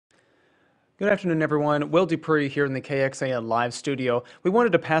Good afternoon, everyone. Will Dupree here in the KXAN live studio. We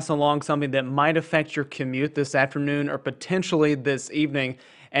wanted to pass along something that might affect your commute this afternoon or potentially this evening,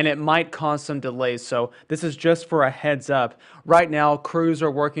 and it might cause some delays. So this is just for a heads up. Right now, crews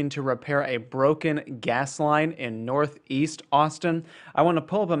are working to repair a broken gas line in northeast Austin. I want to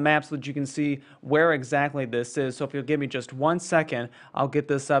pull up a map so that you can see where exactly this is. So if you'll give me just 1 second, I'll get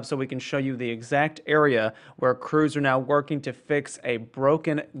this up so we can show you the exact area where crews are now working to fix a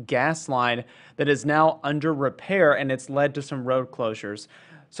broken gas line that is now under repair, and it's led to some road closures.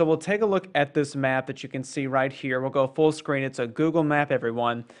 So we'll take a look at this map that you can see right here. We'll go full screen. It's a Google map,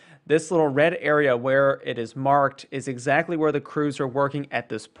 everyone. This little red area where it is marked is exactly where the crews are working at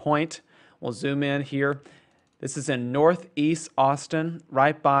this point. We'll zoom in here. This is in northeast Austin,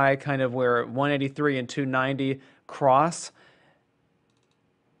 right by kind of where 183 and 290 cross.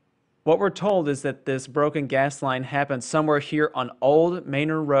 What we're told is that this broken gas line happened somewhere here on Old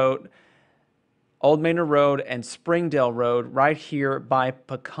Manor Road and Springdale Road, right here by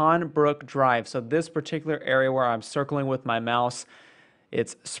Pecan Brook Drive. So this particular area where I'm circling with my mouse,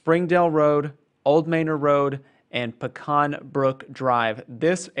 it's Springdale Road, Old Manor Road, and Pecan Brook Drive.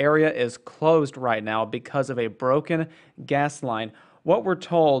 This area is closed right now because of a broken gas line. What we're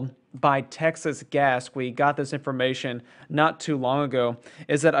told by Texas Gas, we got this information not too long ago,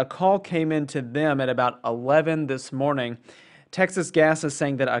 is that a call came in to them at about 11 this morning. Texas Gas is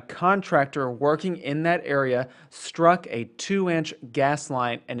saying that a contractor working in that area struck a 2-inch gas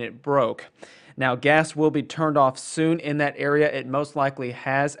line and it broke. Now, gas will be turned off soon in that area. It most likely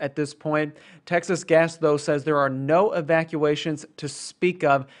has at this point. Texas Gas, though, says there are no evacuations to speak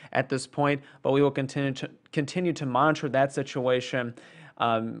of at this point, but we will continue to monitor that situation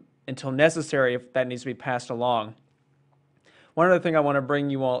until necessary if that needs to be passed along. One other thing I want to bring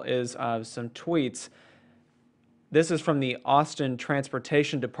you all is some tweets. This is from the Austin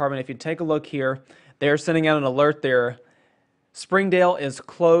Transportation Department. If you take a look here, they're sending out an alert there. Springdale is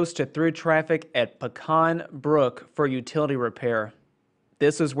closed to through traffic at Pecan Brook for utility repair.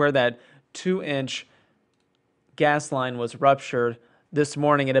 This is where that 2-inch gas line was ruptured this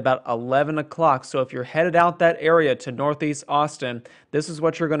morning at about 11 o'clock. So if you're headed out that area to northeast Austin, this is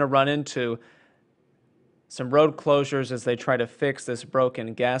what you're going to run into. Some road closures as they try to fix this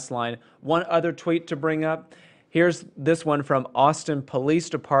broken gas line. One other tweet to bring up. Here's this one from Austin Police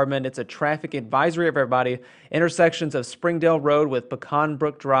Department. It's a traffic advisory of everybody. Intersections of Springdale Road with Pecan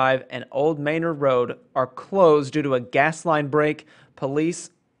Brook Drive and Old Manor Road are closed due to a gas line break. Police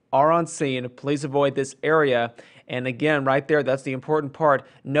are on scene. Please avoid this area. And again, right there, that's the important part.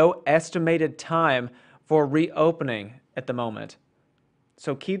 No estimated time for reopening at the moment.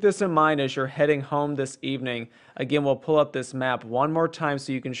 So keep this in mind as you're heading home this evening. Again, we'll pull up this map one more time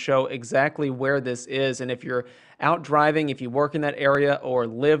so you can show exactly where this is. And if you're out driving, if you work in that area or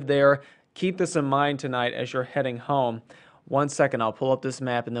live there, keep this in mind tonight as you're heading home. 1 second, I'll pull up this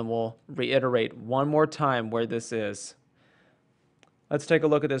map and then we'll reiterate one more time where this is. Let's take a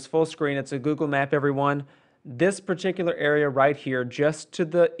look at this full screen. It's a Google map, everyone. This particular area right here, just to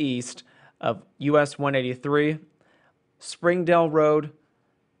the east of US 183, Springdale Road,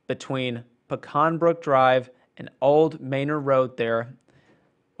 between Pecan Brook Drive and Old Manor Road there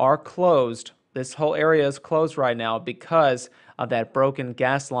are closed. This whole area is closed right now because of that broken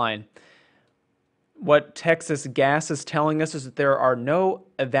gas line. What Texas Gas is telling us is that there are no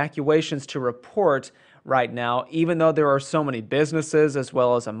evacuations to report right now, even though there are so many businesses as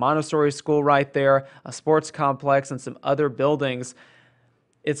well as a Montessori school right there, a sports complex, and some other buildings.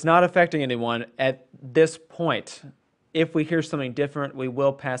 It's not affecting anyone at this point. If we hear something different, we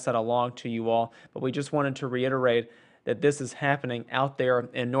will pass that along to you all. But we just wanted to reiterate that this is happening out there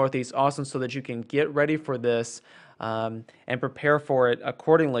in northeast Austin so that you can get ready for this and prepare for it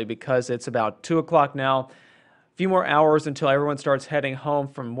accordingly, because it's about 2 o'clock now. A few more hours until everyone starts heading home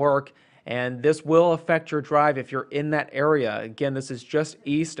from work, and this will affect your drive if you're in that area. Again, this is just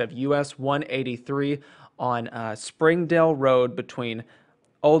east of US 183 on Springdale Road between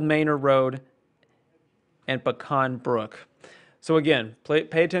Old Manor Road and Pecan Brook. So again,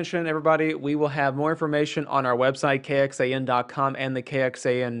 pay attention, everybody. We will have more information on our website, kxan.com, and the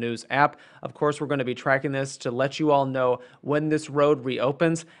KXAN News app. Of course, we're going to be tracking this to let you all know when this road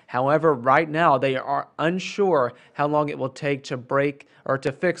reopens. However, right now, they are unsure how long it will take to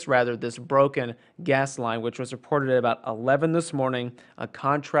fix this broken gas line, which was reported at about 11 this morning. A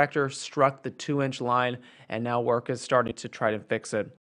contractor struck the 2-inch line, and now work is starting to try to fix it.